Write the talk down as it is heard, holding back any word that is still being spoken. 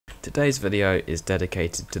Today's video is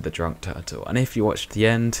dedicated to the Drunk Turtle, and if you watch to the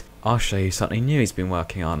end, I'll show you something new he's been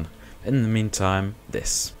working on. In the meantime,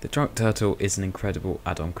 this. The Drunk Turtle is an incredible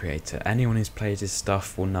add-on creator. Anyone who's played his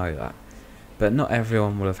stuff will know that. But not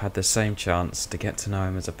everyone will have had the same chance to get to know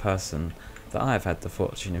him as a person that I have had the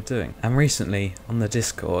fortune of doing. And recently, on the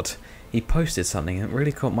Discord, he posted something that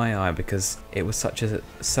really caught my eye because it was such a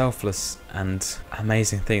selfless and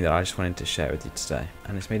amazing thing that I just wanted to share with you today.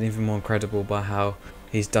 And it's made even more incredible by how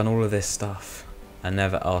he's done all of this stuff and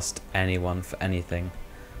never asked anyone for anything,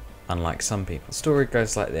 unlike some people. The story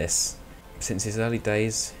goes like this. Since his early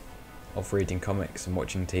days of reading comics and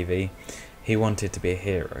watching TV, he wanted to be a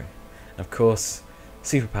hero. And of course,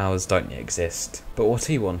 superpowers don't yet exist, but what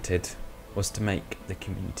he wanted was to make the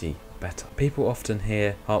community better. People often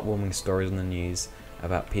hear heartwarming stories on the news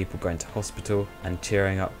about people going to hospital and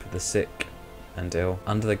cheering up the sick and ill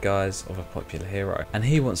under the guise of a popular hero. And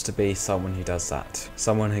he wants to be someone who does that.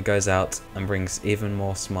 Someone who goes out and brings even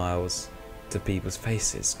more smiles to people's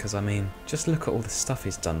faces. Because I mean, just look at all the stuff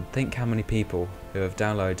he's done. Think how many people who have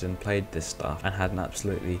downloaded and played this stuff and had an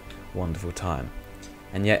absolutely wonderful time.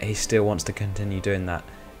 And yet he still wants to continue doing that,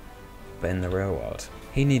 but in the real world.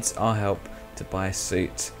 He needs our help to buy a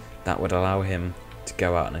suit that would allow him to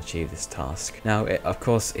go out and achieve this task. Now, of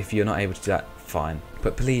course, if you're not able to do that, fine.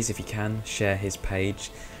 But please, if you can, share his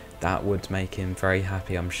page. That would make him very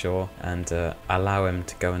happy, I'm sure, and allow him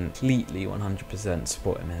to go and completely 100%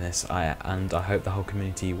 support him in this. And I hope the whole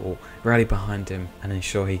community will rally behind him and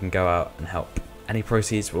ensure he can go out and help. Any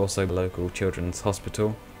proceeds will also be local children's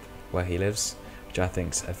hospital where he lives, which I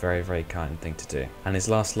think is a very, very kind thing to do. And his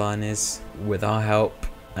last line is, with our help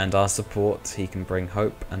and our support, he can bring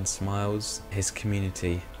hope and smiles to his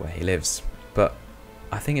community where he lives. But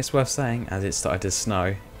I think it's worth saying, as it started to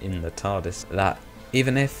snow in the TARDIS, that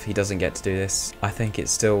even if he doesn't get to do this, I think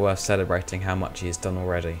it's still worth celebrating how much he has done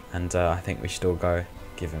already. And I think we should all go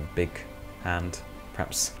give him a big hand,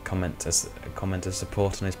 perhaps comment of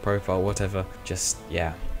support on his profile, whatever. Just,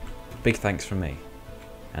 yeah, big thanks from me.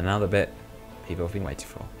 And now the bit people have been waiting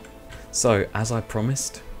for. So, as I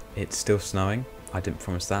promised, it's still snowing. I didn't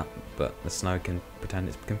promise that, but the snow can pretend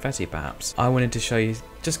it's confetti perhaps. I wanted to show you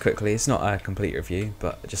just quickly, it's not a complete review,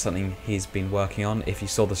 but just something he's been working on. If you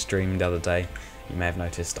saw the stream the other day, you may have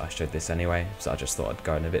noticed I showed this anyway, so I just thought I'd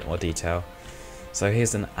go in a bit more detail. So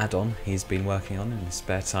here's an add-on he's been working on in his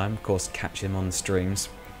spare time. Of course, catch him on the streams.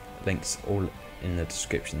 Links all in the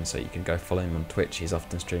description, so you can go follow him on Twitch. He's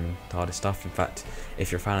often streaming TARDIS stuff. In fact,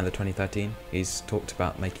 if you're a fan of the 2013, he's talked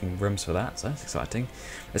about making rooms for that, so that's exciting.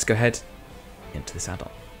 Let's go ahead into this add-on.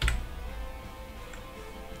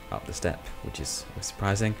 Up the step, which is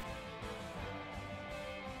surprising.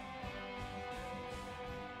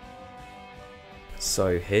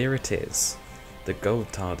 So here it is, the gold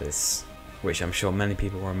TARDIS, which I'm sure many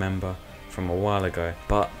people remember from a while ago,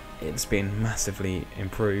 but it's been massively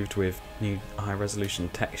improved with new high resolution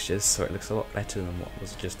textures, so it looks a lot better than what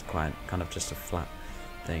was just kind of just a flat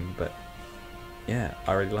thing. But yeah,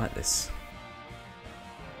 I really like this.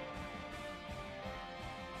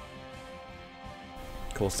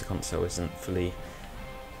 Of course, the console isn't fully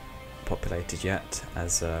populated yet,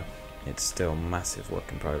 as it's still a massive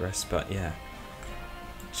work in progress, but yeah.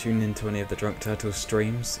 Tune into any of the Drunk Turtle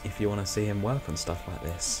streams if you want to see him work on stuff like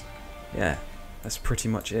this. Yeah, that's pretty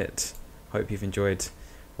much it. Hope you've enjoyed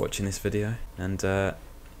watching this video, and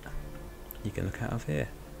you can look out of here.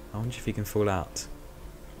 I wonder if you can fall out.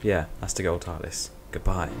 Yeah, that's the gold TARDIS.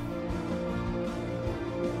 Goodbye.